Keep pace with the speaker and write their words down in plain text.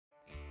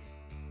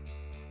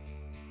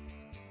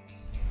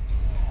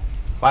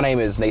My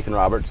name is Nathan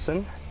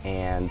Robertson,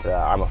 and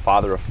I'm a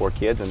father of 4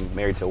 kids and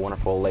married to a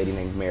wonderful lady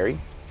named Mary.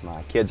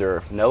 My kids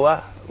are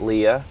Noah,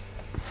 Leah,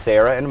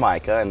 Sarah, and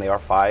Micah, and they are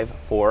 5,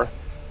 4,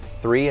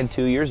 3, and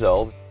 2 years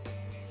old.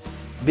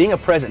 Being a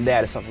present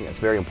dad is something that's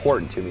very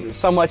important to me.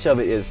 So much of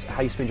it is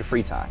how you spend your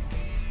free time.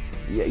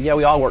 Yeah,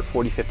 we all work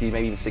 40, 50,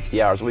 maybe even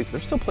 60 hours a week.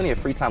 There's still plenty of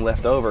free time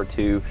left over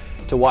to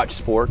watch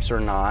sports or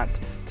not,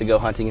 to go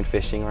hunting and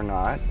fishing or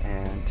not,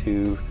 and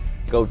to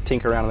go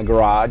tinker around in the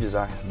garage as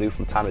I do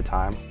from time to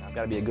time. I've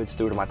got to be a good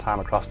steward of my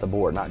time across the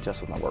board, not just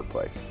with my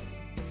workplace.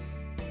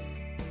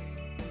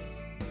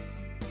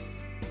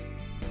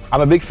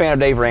 I'm a big fan of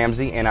Dave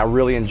Ramsey, and I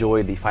really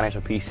enjoyed the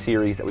Financial Peace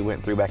series that we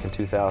went through back in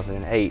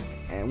 2008.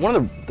 And one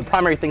of the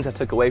primary things I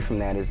took away from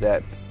that is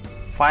that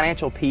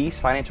financial peace,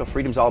 financial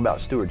freedom is all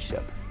about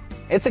stewardship.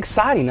 It's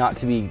exciting not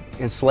to be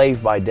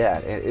enslaved by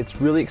debt.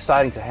 It's really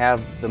exciting to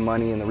have the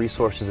money and the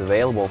resources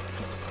available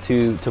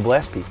to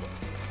bless people.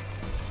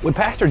 When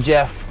Pastor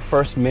Jeff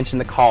first mentioned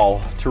the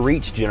call to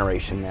reach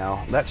Generation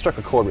Now, that struck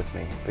a chord with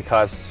me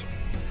because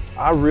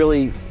I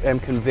really am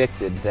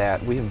convicted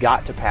that we have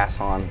got to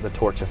pass on the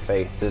torch of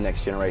faith to the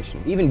next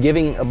generation. Even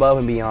giving above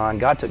and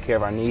beyond, God took care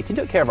of our needs. He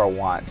took care of our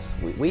wants.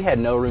 We had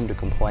no room to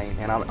complain,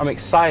 and I'm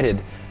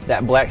excited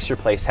that Blackshear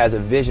Place has a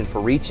vision for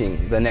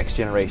reaching the next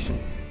generation.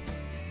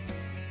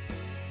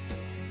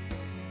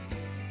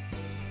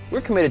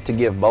 We're committed to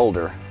give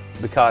bolder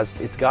because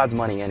it's God's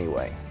money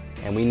anyway.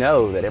 And we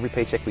know that every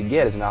paycheck we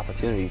get is an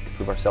opportunity to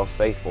prove ourselves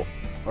faithful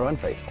or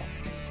unfaithful.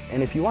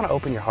 And if you want to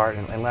open your heart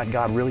and let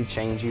God really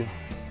change you,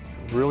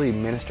 really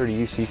minister to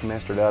you so you can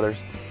minister to others,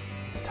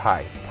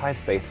 tithe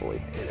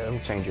faithfully. It'll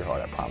change your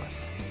heart, I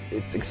promise.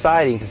 It's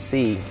exciting to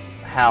see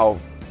how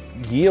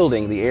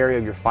yielding the area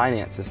of your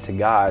finances to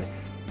God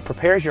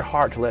prepares your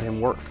heart to let Him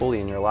work fully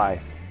in your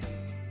life.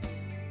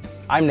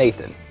 I'm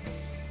Nathan.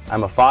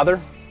 I'm a father,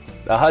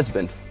 a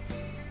husband,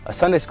 a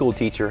Sunday school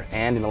teacher,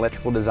 and an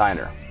electrical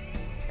designer,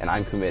 and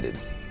I'm committed.